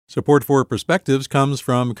Support for Perspectives comes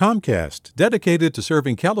from Comcast, dedicated to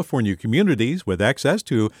serving California communities with access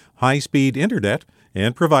to high-speed internet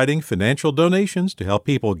and providing financial donations to help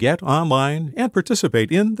people get online and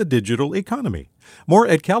participate in the digital economy. More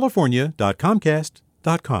at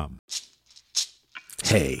california.comcast.com.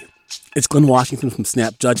 Hey, it's Glenn Washington from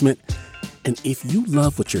Snap Judgment, and if you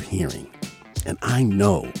love what you're hearing, and I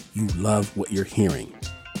know you love what you're hearing,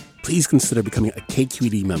 please consider becoming a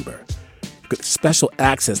KQED member. Get special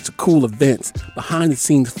access to cool events,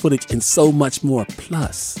 behind-the-scenes footage, and so much more.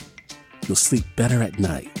 Plus, you'll sleep better at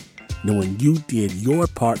night knowing you did your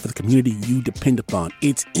part for the community you depend upon.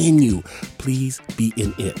 It's in you. Please be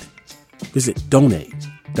in it. Visit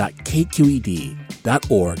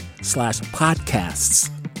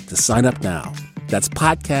donate.kqed.org/podcasts to sign up now. That's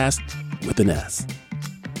podcast with an S.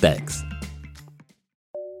 Thanks.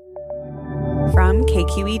 From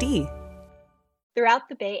KQED. Throughout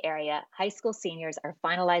the Bay Area, high school seniors are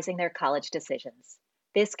finalizing their college decisions.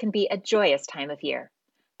 This can be a joyous time of year.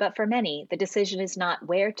 But for many, the decision is not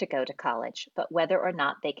where to go to college, but whether or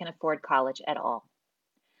not they can afford college at all.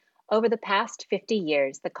 Over the past 50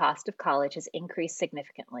 years, the cost of college has increased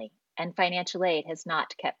significantly, and financial aid has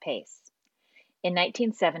not kept pace. In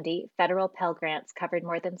 1970, federal Pell grants covered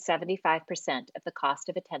more than 75% of the cost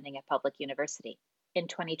of attending a public university. In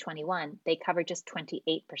 2021, they cover just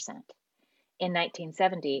 28%. In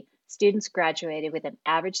 1970, students graduated with an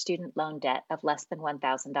average student loan debt of less than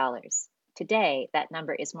 $1,000. Today, that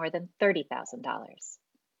number is more than $30,000.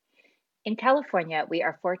 In California, we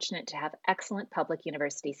are fortunate to have excellent public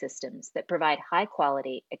university systems that provide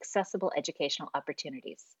high-quality, accessible educational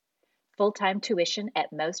opportunities. Full-time tuition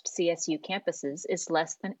at most CSU campuses is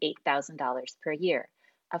less than $8,000 per year,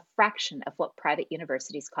 a fraction of what private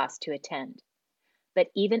universities cost to attend. But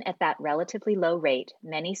even at that relatively low rate,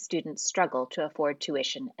 many students struggle to afford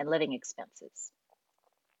tuition and living expenses.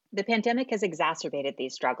 The pandemic has exacerbated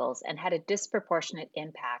these struggles and had a disproportionate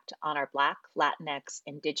impact on our Black, Latinx,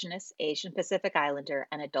 Indigenous, Asian Pacific Islander,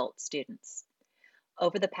 and adult students.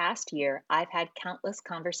 Over the past year, I've had countless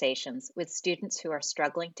conversations with students who are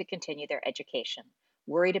struggling to continue their education,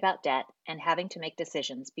 worried about debt, and having to make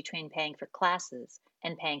decisions between paying for classes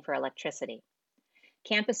and paying for electricity.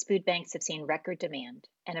 Campus food banks have seen record demand,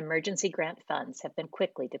 and emergency grant funds have been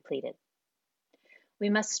quickly depleted. We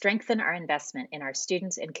must strengthen our investment in our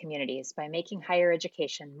students and communities by making higher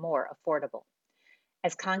education more affordable.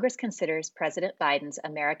 As Congress considers President Biden's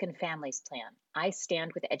American Families Plan, I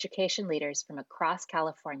stand with education leaders from across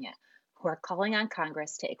California who are calling on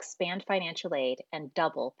Congress to expand financial aid and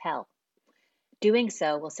double Pell. Doing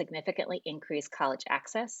so will significantly increase college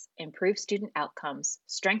access, improve student outcomes,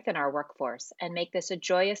 strengthen our workforce, and make this a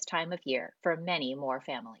joyous time of year for many more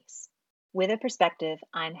families. With a Perspective,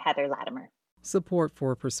 I'm Heather Lattimer. Support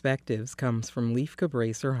for Perspectives comes from Leif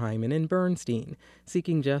Cabraser, Hyman, and Bernstein,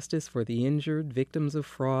 seeking justice for the injured, victims of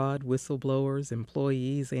fraud, whistleblowers,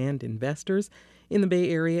 employees, and investors in the Bay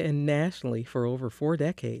Area and nationally for over 4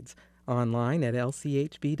 decades. Online at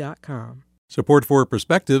lchb.com. Support for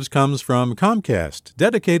Perspectives comes from Comcast,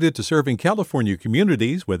 dedicated to serving California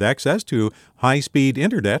communities with access to high-speed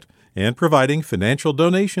internet and providing financial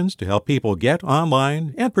donations to help people get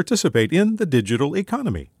online and participate in the digital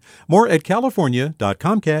economy. More at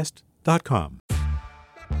california.comcast.com.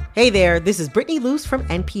 Hey there, this is Brittany Luce from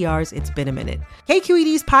NPR's It's Been a Minute.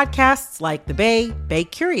 KQED's podcasts like The Bay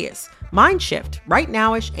Curious, Mind Shift, Right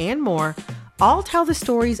Nowish, and more all tell the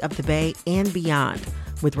stories of the Bay and beyond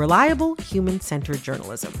with reliable, human-centered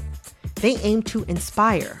journalism. They aim to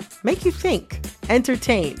inspire, make you think,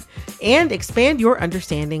 entertain, and expand your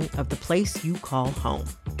understanding of the place you call home.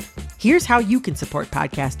 Here's how you can support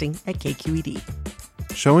podcasting at KQED.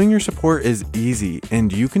 Showing your support is easy,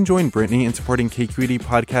 and you can join Brittany in supporting KQED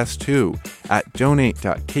Podcast too at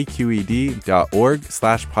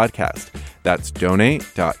donate.kqed.org/podcast. That's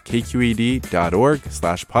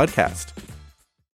donate.kqed.org/podcast.